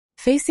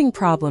Facing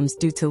problems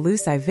due to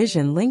loose eye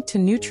vision linked to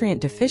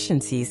nutrient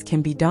deficiencies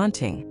can be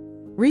daunting.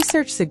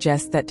 Research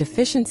suggests that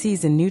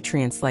deficiencies in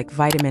nutrients like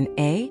vitamin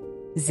A,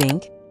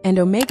 zinc, and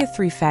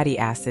omega-3 fatty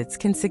acids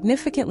can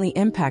significantly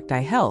impact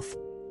eye health,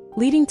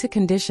 leading to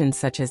conditions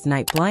such as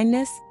night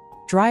blindness,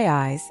 dry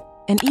eyes,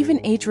 and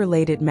even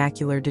age-related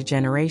macular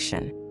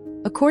degeneration.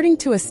 According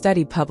to a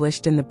study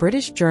published in the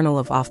British Journal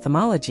of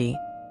Ophthalmology,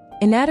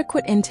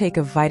 inadequate intake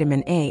of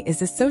vitamin A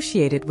is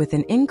associated with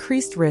an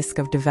increased risk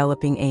of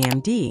developing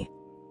AMD,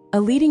 a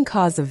leading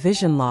cause of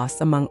vision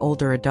loss among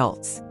older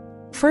adults.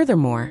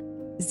 Furthermore,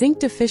 zinc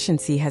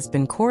deficiency has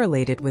been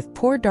correlated with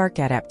poor dark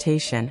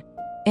adaptation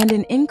and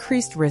an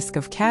increased risk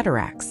of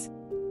cataracts.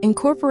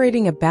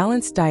 Incorporating a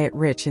balanced diet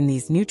rich in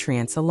these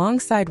nutrients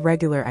alongside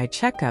regular eye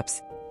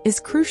checkups is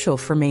crucial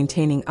for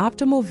maintaining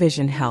optimal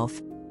vision health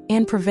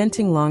and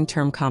preventing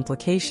long-term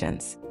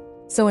complications.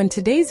 So in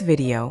today's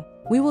video,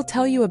 we will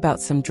tell you about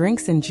some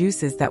drinks and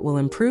juices that will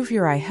improve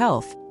your eye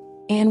health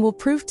and will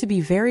prove to be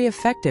very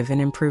effective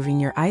in improving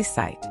your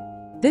eyesight.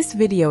 This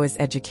video is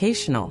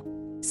educational,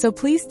 so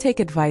please take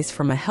advice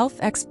from a health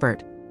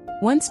expert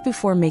once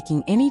before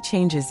making any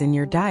changes in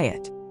your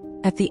diet.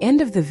 At the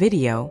end of the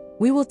video,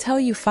 we will tell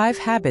you 5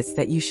 habits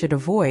that you should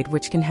avoid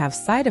which can have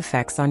side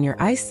effects on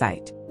your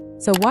eyesight.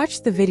 So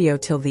watch the video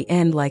till the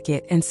end, like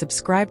it, and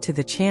subscribe to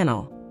the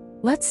channel.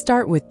 Let's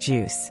start with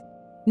juice.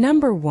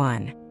 Number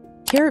 1.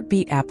 Carrot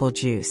beet apple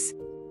juice.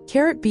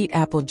 Carrot beet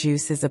apple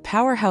juice is a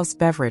powerhouse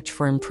beverage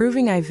for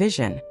improving eye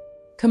vision,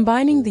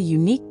 combining the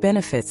unique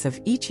benefits of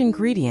each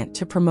ingredient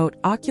to promote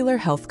ocular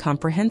health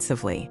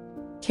comprehensively.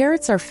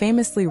 Carrots are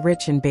famously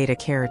rich in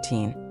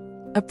beta-carotene,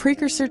 a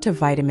precursor to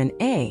vitamin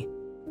A,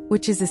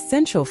 which is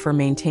essential for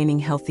maintaining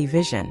healthy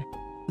vision.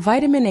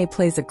 Vitamin A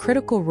plays a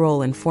critical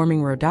role in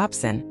forming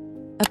rhodopsin,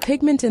 a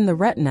pigment in the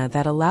retina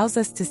that allows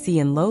us to see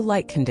in low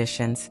light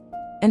conditions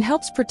and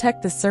helps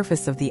protect the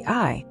surface of the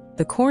eye,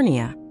 the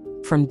cornea,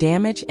 from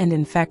damage and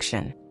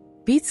infection.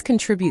 Beets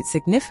contribute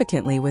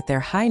significantly with their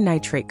high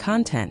nitrate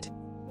content,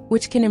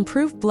 which can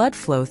improve blood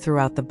flow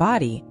throughout the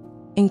body,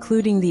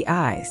 including the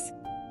eyes.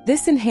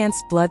 This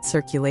enhanced blood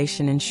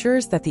circulation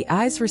ensures that the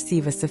eyes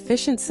receive a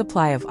sufficient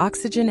supply of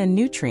oxygen and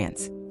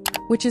nutrients,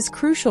 which is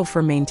crucial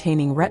for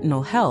maintaining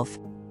retinal health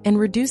and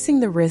reducing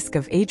the risk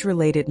of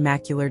age-related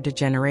macular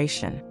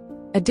degeneration.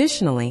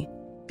 Additionally,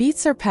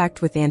 beets are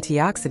packed with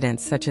antioxidants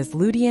such as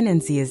lutein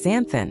and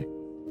zeaxanthin,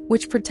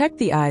 which protect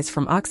the eyes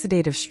from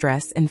oxidative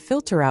stress and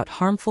filter out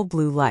harmful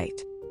blue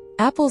light.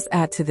 Apples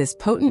add to this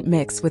potent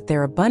mix with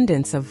their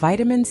abundance of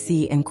vitamin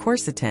C and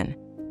quercetin.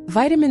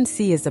 Vitamin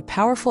C is a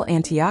powerful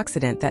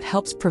antioxidant that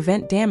helps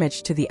prevent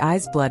damage to the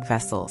eye's blood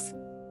vessels,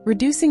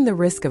 reducing the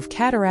risk of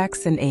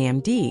cataracts and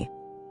AMD,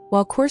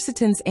 while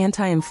quercetin's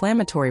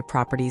anti-inflammatory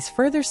properties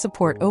further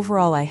support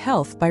overall eye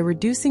health by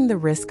reducing the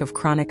risk of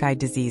chronic eye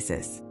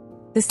diseases.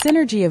 The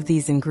synergy of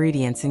these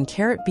ingredients in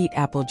carrot beet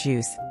apple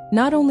juice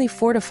not only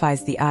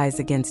fortifies the eyes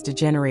against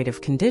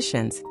degenerative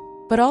conditions,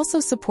 but also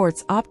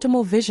supports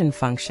optimal vision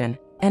function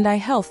and eye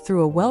health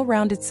through a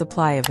well-rounded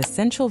supply of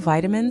essential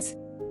vitamins,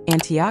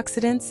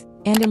 antioxidants,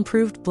 and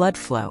improved blood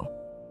flow.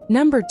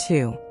 Number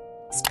 2.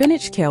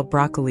 Spinach kale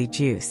broccoli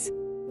juice.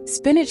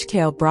 Spinach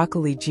kale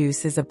broccoli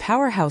juice is a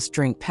powerhouse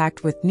drink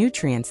packed with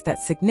nutrients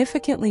that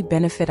significantly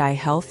benefit eye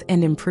health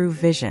and improve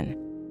vision.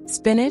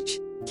 Spinach,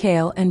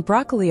 kale, and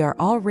broccoli are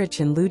all rich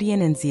in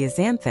lutein and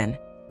zeaxanthin,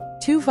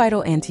 2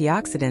 vital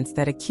antioxidants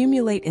that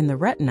accumulate in the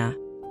retina,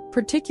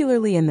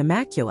 particularly in the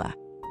macula,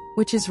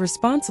 which is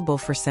responsible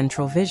for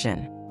central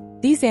vision.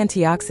 These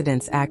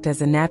antioxidants act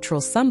as a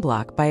natural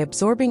sunblock by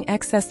absorbing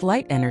excess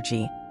light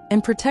energy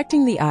and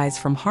protecting the eyes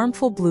from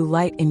harmful blue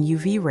light and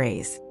UV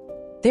rays,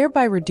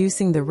 thereby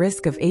reducing the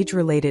risk of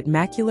age-related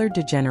macular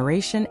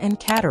degeneration and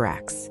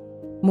cataracts.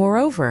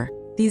 Moreover,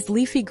 these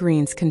leafy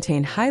greens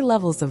contain high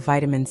levels of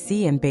vitamin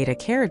C and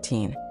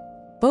beta-carotene,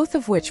 both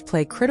of which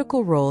play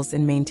critical roles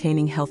in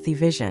maintaining healthy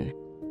vision.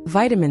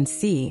 Vitamin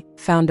C,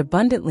 found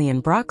abundantly in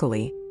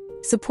broccoli,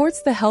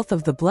 supports the health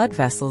of the blood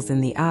vessels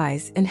in the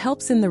eyes and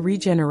helps in the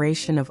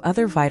regeneration of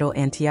other vital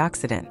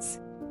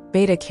antioxidants.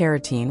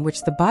 Beta-carotene,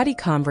 which the body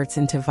converts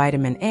into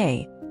vitamin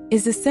A,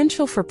 is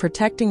essential for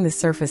protecting the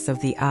surface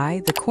of the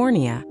eye, the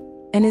cornea,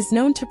 and is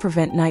known to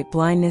prevent night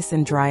blindness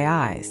and dry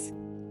eyes.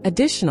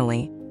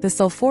 Additionally, the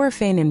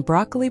sulforaphane in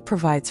broccoli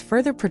provides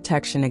further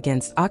protection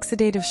against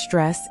oxidative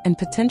stress and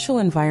potential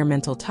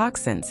environmental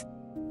toxins,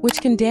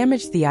 which can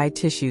damage the eye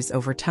tissues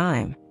over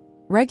time.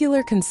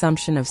 Regular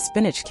consumption of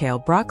spinach kale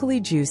broccoli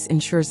juice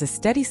ensures a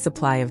steady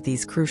supply of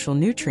these crucial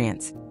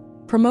nutrients,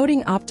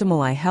 promoting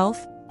optimal eye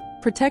health,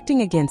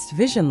 protecting against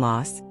vision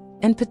loss,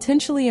 and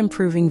potentially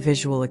improving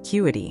visual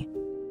acuity.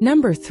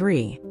 Number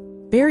 3.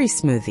 Berry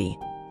smoothie.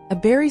 A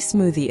berry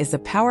smoothie is a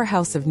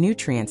powerhouse of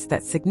nutrients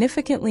that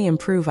significantly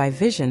improve eye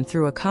vision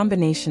through a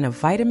combination of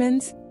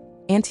vitamins,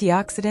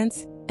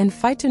 antioxidants, and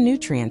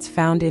phytonutrients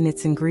found in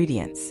its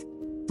ingredients.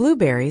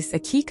 Blueberries, a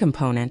key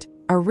component,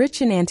 are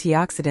rich in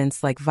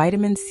antioxidants like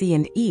vitamin C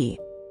and E,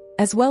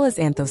 as well as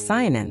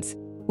anthocyanins,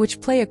 which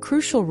play a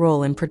crucial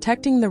role in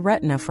protecting the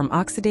retina from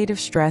oxidative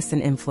stress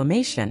and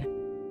inflammation.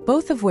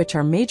 both of which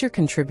are major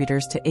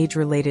contributors to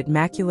age-related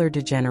macular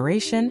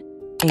degeneration,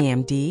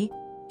 AMD,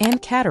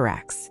 and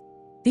cataracts.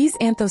 These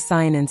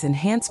anthocyanins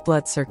enhance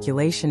blood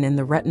circulation in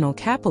the retinal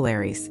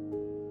capillaries,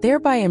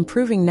 thereby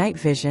improving night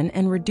vision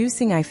and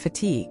reducing eye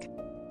fatigue.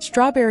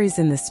 Strawberries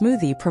in the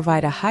smoothie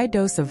provide a high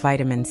dose of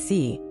vitamin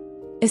C,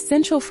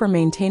 essential for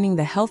maintaining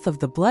the health of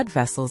the blood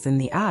vessels in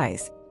the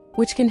eyes,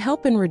 which can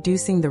help in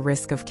reducing the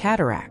risk of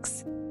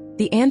cataracts.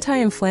 The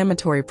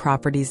anti-inflammatory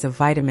properties of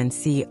vitamin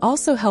C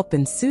also help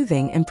in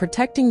soothing and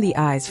protecting the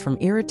eyes from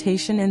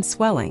irritation and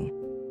swelling.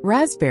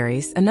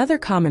 Raspberries, another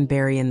common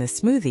berry in the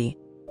smoothie,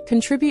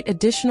 contribute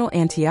additional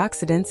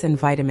antioxidants and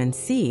vitamin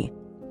C,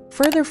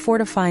 further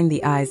fortifying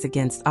the eyes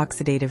against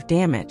oxidative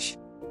damage.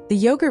 The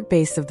yogurt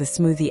base of the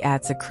smoothie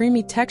adds a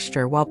creamy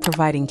texture while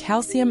providing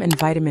calcium and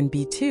vitamin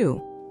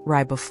B2,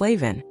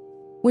 riboflavin,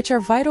 which are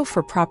vital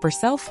for proper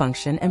cell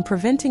function and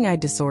preventing eye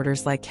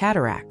disorders like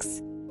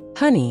cataracts.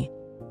 Honey,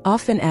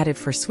 often added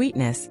for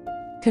sweetness,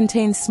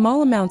 contains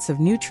small amounts of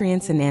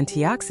nutrients and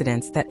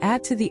antioxidants that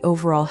add to the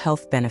overall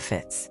health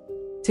benefits.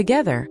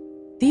 Together,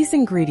 these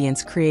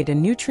ingredients create a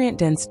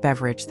nutrient-dense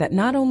beverage that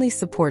not only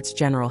supports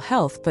general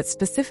health but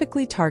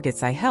specifically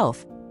targets eye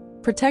health,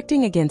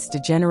 protecting against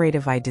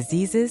degenerative eye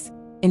diseases,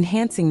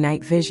 enhancing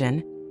night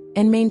vision,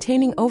 and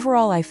maintaining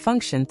overall eye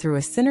function through a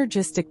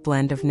synergistic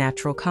blend of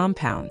natural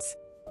compounds.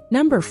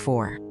 Number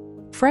 4.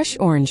 Fresh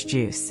orange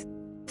juice.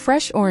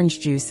 Fresh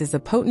orange juice is a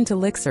potent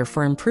elixir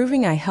for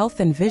improving eye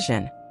health and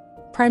vision,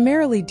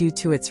 primarily due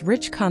to its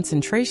rich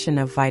concentration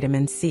of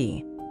vitamin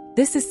C.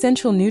 This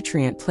essential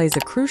nutrient plays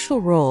a crucial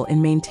role in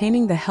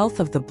maintaining the health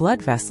of the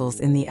blood vessels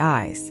in the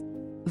eyes.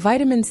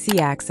 Vitamin C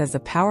acts as a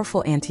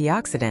powerful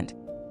antioxidant,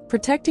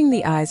 protecting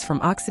the eyes from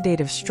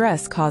oxidative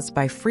stress caused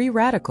by free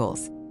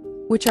radicals,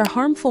 which are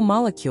harmful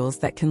molecules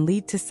that can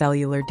lead to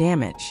cellular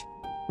damage.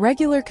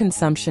 Regular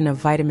consumption of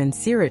vitamin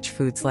C-rich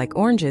foods like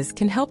oranges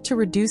can help to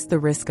reduce the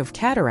risk of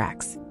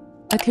cataracts,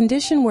 a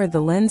condition where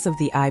the lens of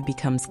the eye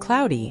becomes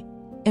cloudy,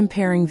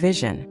 impairing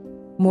vision.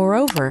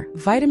 Moreover,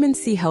 vitamin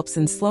C helps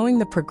in slowing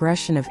the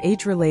progression of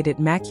age-related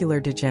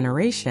macular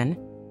degeneration,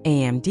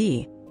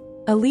 AMD,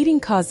 a leading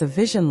cause of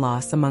vision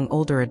loss among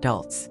older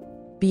adults.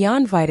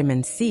 Beyond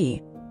vitamin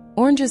C,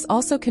 oranges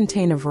also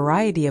contain a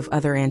variety of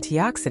other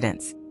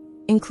antioxidants,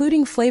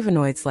 including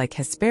flavonoids like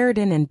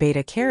hesperidin and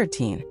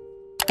beta-carotene,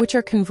 which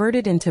are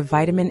converted into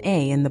vitamin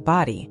A in the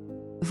body.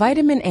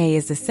 Vitamin A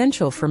is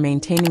essential for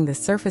maintaining the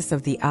surface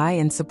of the eye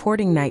and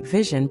supporting night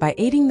vision by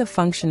aiding the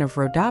function of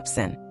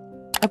rhodopsin,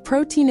 a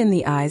protein in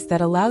the eyes that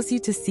allows you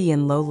to see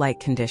in low light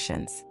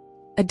conditions.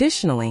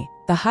 Additionally,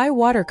 the high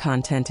water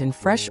content in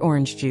fresh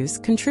orange juice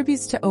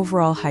contributes to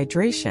overall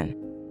hydration,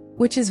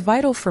 which is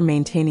vital for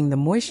maintaining the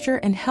moisture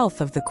and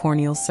health of the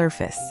corneal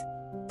surface.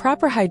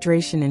 Proper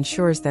hydration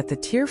ensures that the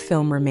tear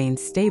film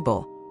remains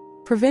stable,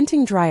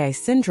 preventing dry eye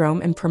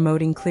syndrome and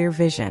promoting clear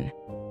vision.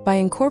 By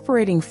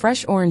incorporating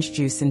fresh orange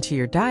juice into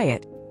your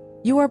diet,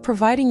 you are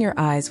providing your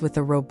eyes with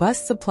a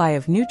robust supply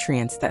of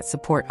nutrients that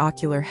support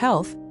ocular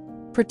health,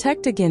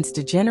 protect against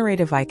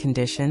degenerative eye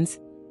conditions,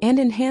 and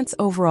enhance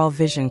overall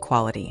vision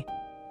quality.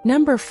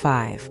 Number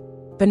 5.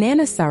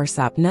 Banana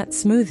soursop nut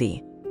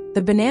smoothie.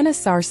 The banana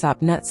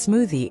soursop nut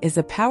smoothie is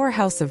a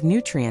powerhouse of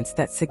nutrients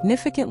that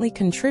significantly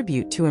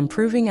contribute to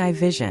improving eye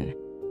vision.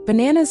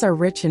 Bananas are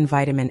rich in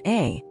vitamin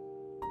A,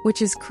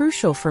 which is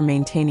crucial for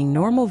maintaining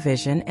normal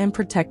vision and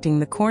protecting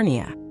the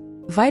cornea.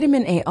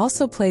 Vitamin A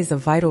also plays a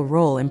vital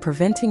role in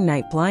preventing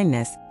night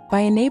blindness by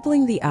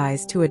enabling the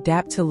eyes to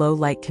adapt to low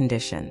light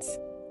conditions.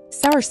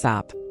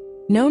 Soursop,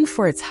 known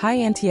for its high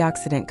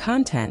antioxidant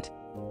content,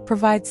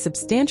 provides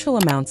substantial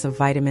amounts of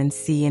vitamin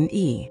C and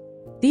E.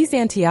 These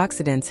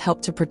antioxidants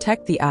help to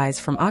protect the eyes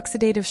from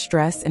oxidative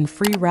stress and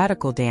free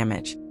radical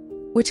damage,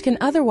 which can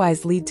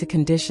otherwise lead to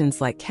conditions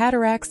like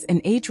cataracts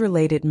and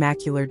age-related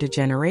macular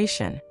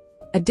degeneration.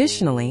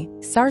 Additionally,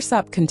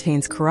 soursop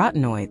contains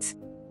carotenoids,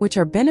 which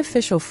are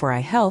beneficial for eye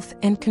health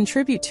and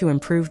contribute to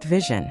improved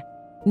vision.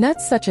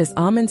 Nuts such as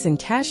almonds and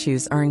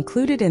cashews are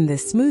included in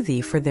this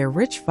smoothie for their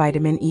rich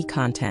vitamin E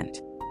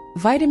content.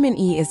 Vitamin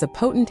E is a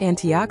potent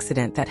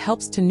antioxidant that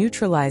helps to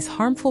neutralize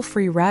harmful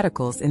free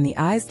radicals in the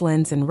eye's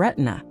lens and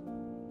retina,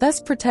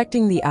 thus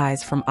protecting the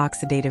eyes from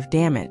oxidative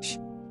damage.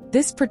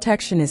 This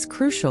protection is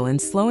crucial in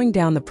slowing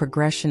down the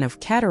progression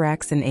of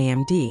cataracts and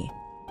AMD.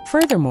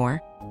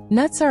 Furthermore,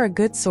 nuts are a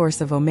good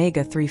source of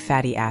omega-3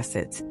 fatty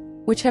acids,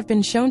 which have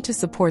been shown to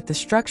support the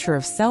structure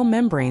of cell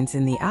membranes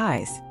in the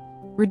eyes,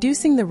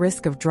 reducing the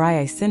risk of dry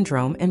eye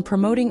syndrome and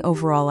promoting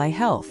overall eye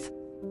health.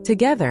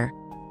 Together,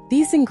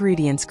 these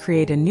ingredients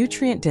create a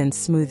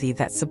nutrient-dense smoothie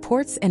that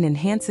supports and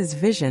enhances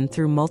vision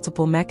through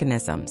multiple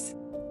mechanisms.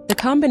 The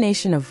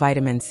combination of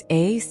vitamins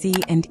A, C,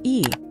 and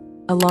E,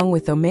 along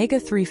with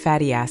omega-3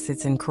 fatty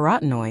acids and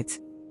carotenoids,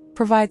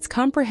 provides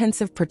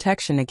comprehensive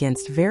protection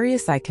against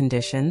various eye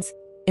conditions,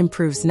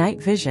 improves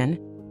night vision,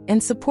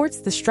 and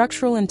supports the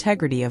structural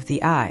integrity of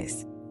the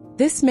eyes.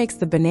 This makes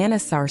the banana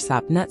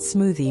soursop nut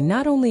smoothie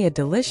not only a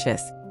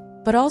delicious,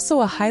 but also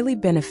a highly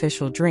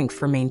beneficial drink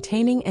for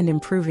maintaining and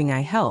improving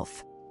eye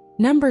health.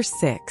 Number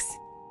 6.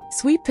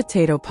 Sweet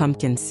potato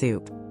pumpkin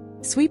soup.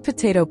 Sweet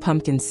potato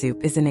pumpkin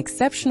soup is an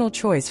exceptional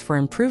choice for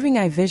improving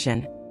eye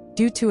vision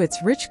due to its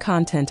rich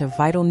content of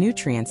vital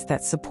nutrients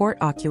that support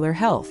ocular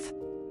health.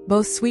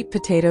 Both sweet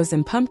potatoes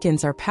and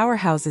pumpkins are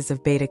powerhouses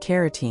of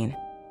beta-carotene,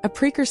 a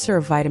precursor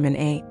of vitamin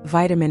A.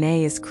 Vitamin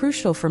A is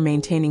crucial for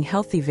maintaining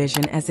healthy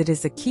vision as it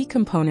is a key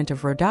component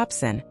of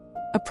rhodopsin,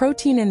 a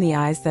protein in the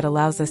eyes that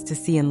allows us to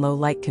see in low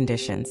light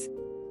conditions.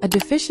 A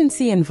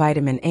deficiency in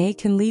vitamin A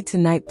can lead to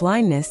night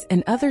blindness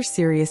and other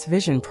serious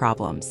vision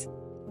problems.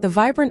 The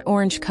vibrant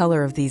orange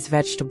color of these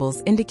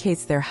vegetables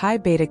indicates their high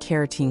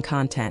beta-carotene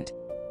content,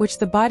 which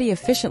the body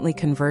efficiently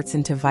converts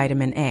into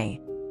vitamin A.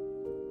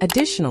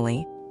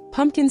 Additionally,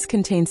 pumpkins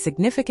contain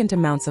significant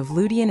amounts of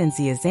lutein and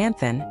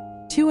zeaxanthin,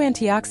 two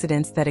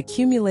antioxidants that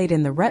accumulate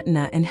in the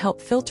retina and help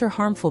filter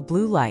harmful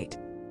blue light,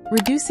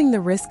 reducing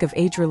the risk of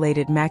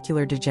age-related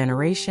macular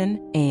degeneration,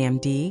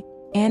 AMD,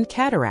 and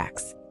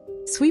cataracts.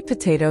 Sweet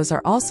potatoes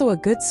are also a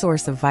good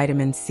source of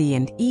vitamin C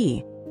and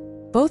E,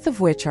 both of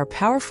which are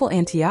powerful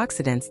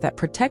antioxidants that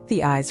protect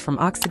the eyes from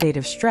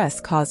oxidative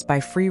stress caused by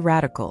free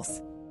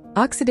radicals.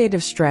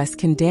 Oxidative stress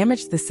can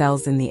damage the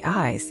cells in the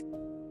eyes,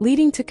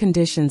 leading to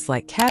conditions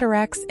like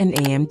cataracts and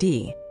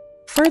AMD.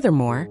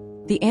 Furthermore,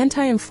 the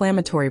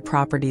anti-inflammatory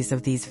properties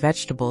of these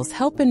vegetables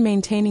help in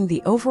maintaining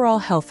the overall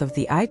health of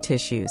the eye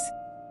tissues,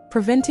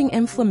 preventing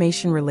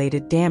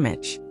inflammation-related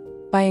damage.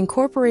 By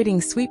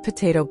incorporating sweet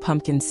potato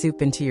pumpkin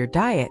soup into your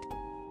diet,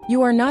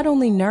 you are not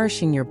only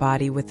nourishing your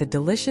body with a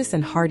delicious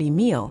and hearty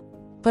meal,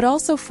 but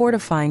also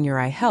fortifying your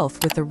eye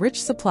health with a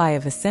rich supply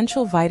of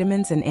essential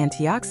vitamins and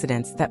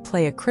antioxidants that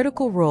play a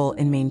critical role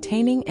in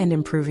maintaining and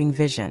improving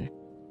vision.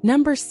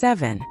 Number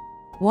 7.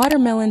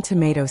 Watermelon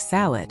tomato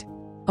salad.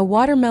 A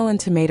watermelon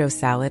tomato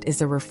salad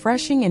is a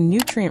refreshing and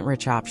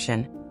nutrient-rich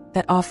option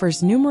that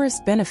offers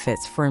numerous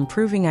benefits for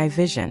improving eye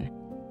vision.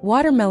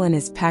 Watermelon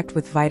is packed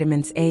with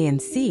vitamins A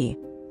and C,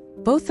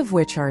 both of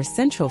which are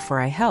essential for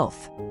eye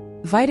health.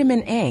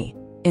 Vitamin A,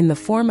 in the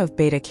form of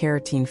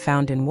beta-carotene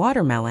found in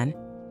watermelon,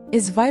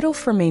 is vital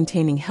for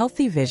maintaining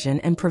healthy vision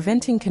and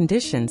preventing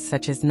conditions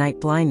such as night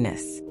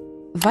blindness.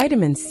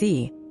 Vitamin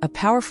C, a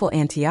powerful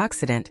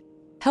antioxidant,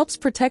 helps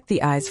protect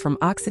the eyes from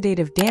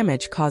oxidative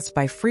damage caused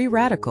by free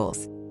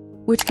radicals,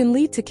 which can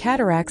lead to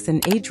cataracts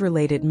and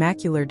age-related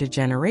macular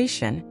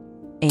degeneration,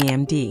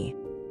 AMD.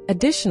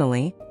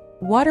 Additionally,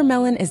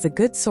 watermelon is a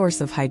good source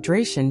of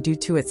hydration due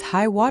to its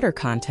high water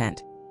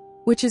content,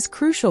 which is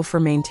crucial for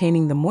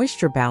maintaining the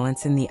moisture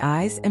balance in the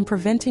eyes and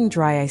preventing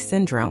dry eye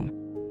syndrome.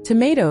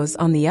 Tomatoes,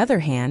 on the other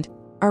hand,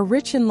 are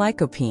rich in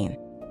lycopene,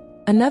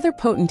 another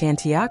potent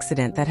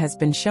antioxidant that has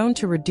been shown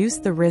to reduce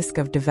the risk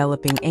of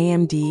developing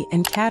AMD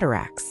and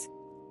cataracts.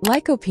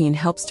 Lycopene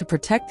helps to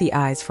protect the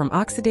eyes from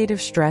oxidative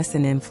stress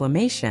and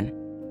inflammation,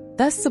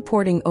 thus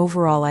supporting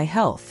overall eye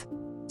health.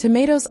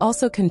 Tomatoes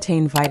also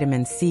contain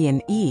vitamin C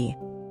and E,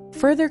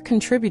 further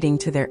contributing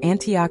to their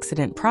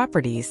antioxidant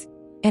properties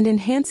and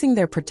enhancing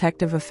their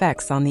protective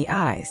effects on the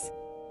eyes.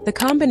 The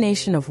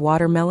combination of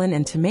watermelon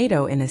and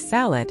tomato in a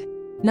salad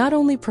not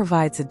only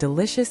provides a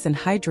delicious and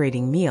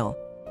hydrating meal,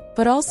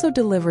 but also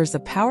delivers a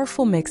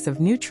powerful mix of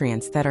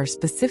nutrients that are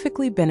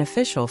specifically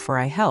beneficial for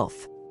eye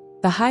health.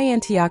 The high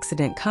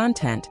antioxidant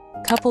content,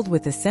 coupled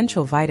with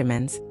essential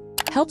vitamins,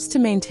 helps to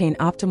maintain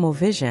optimal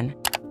vision,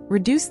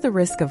 reduce the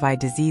risk of eye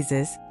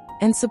diseases,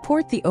 and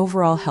support the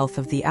overall health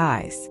of the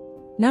eyes.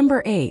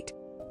 Number 8.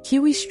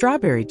 Kiwi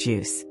strawberry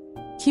juice.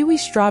 Kiwi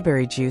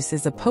strawberry juice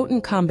is a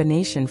potent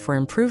combination for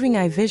improving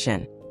eye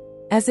vision,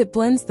 as it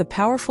blends the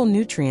powerful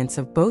nutrients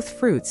of both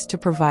fruits to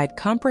provide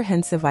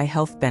comprehensive eye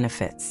health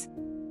benefits.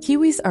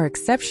 Kiwis are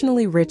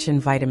exceptionally rich in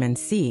vitamin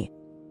C,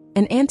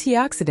 an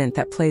antioxidant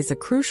that plays a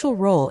crucial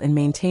role in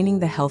maintaining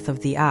the health of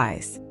the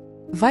eyes.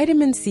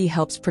 Vitamin C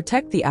helps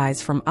protect the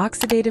eyes from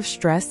oxidative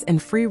stress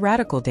and free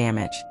radical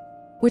damage,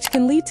 which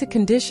can lead to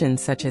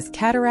conditions such as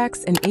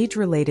cataracts and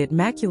age-related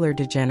macular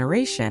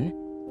degeneration,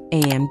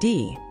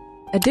 AMD.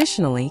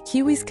 Additionally,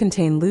 kiwis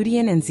contain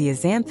lutein and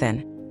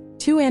zeaxanthin,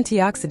 two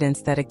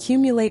antioxidants that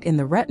accumulate in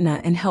the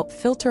retina and help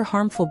filter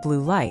harmful blue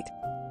light,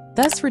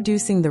 thus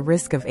reducing the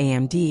risk of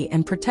AMD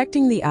and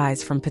protecting the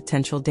eyes from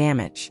potential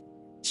damage.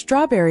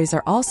 Strawberries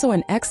are also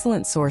an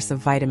excellent source of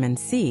vitamin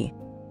C,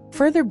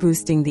 further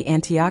boosting the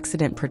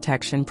antioxidant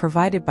protection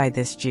provided by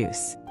this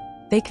juice.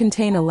 They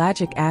contain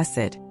ellagic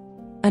acid,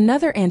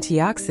 another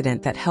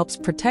antioxidant that helps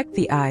protect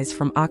the eyes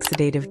from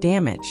oxidative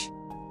damage.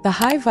 The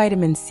high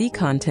vitamin C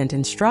content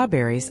in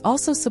strawberries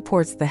also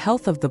supports the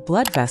health of the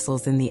blood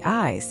vessels in the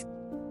eyes,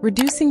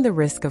 reducing the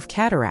risk of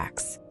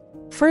cataracts.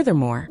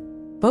 Furthermore,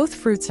 both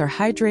fruits are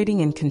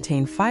hydrating and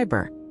contain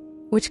fiber,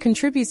 which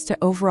contributes to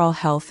overall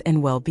health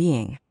and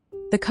well-being.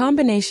 The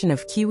combination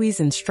of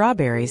kiwis and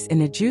strawberries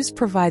in a juice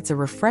provides a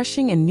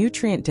refreshing and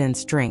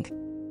nutrient-dense drink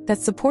that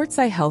supports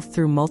eye health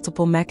through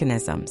multiple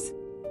mechanisms.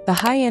 The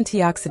high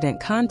antioxidant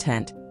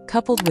content,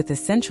 coupled with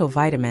essential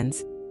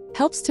vitamins,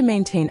 helps to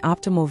maintain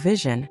optimal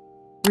vision,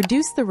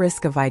 reduce the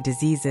risk of eye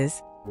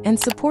diseases, and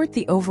support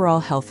the overall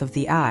health of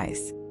the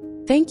eyes.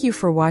 Thank you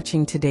for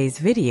watching today's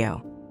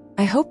video.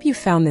 I hope you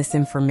found this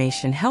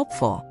information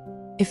helpful.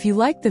 If you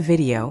liked the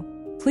video,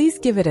 Please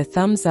give it a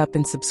thumbs up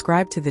and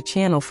subscribe to the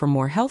channel for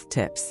more health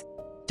tips.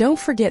 Don't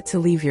forget to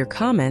leave your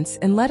comments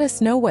and let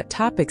us know what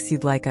topics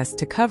you'd like us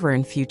to cover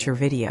in future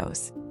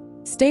videos.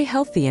 Stay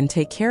healthy and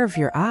take care of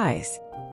your eyes.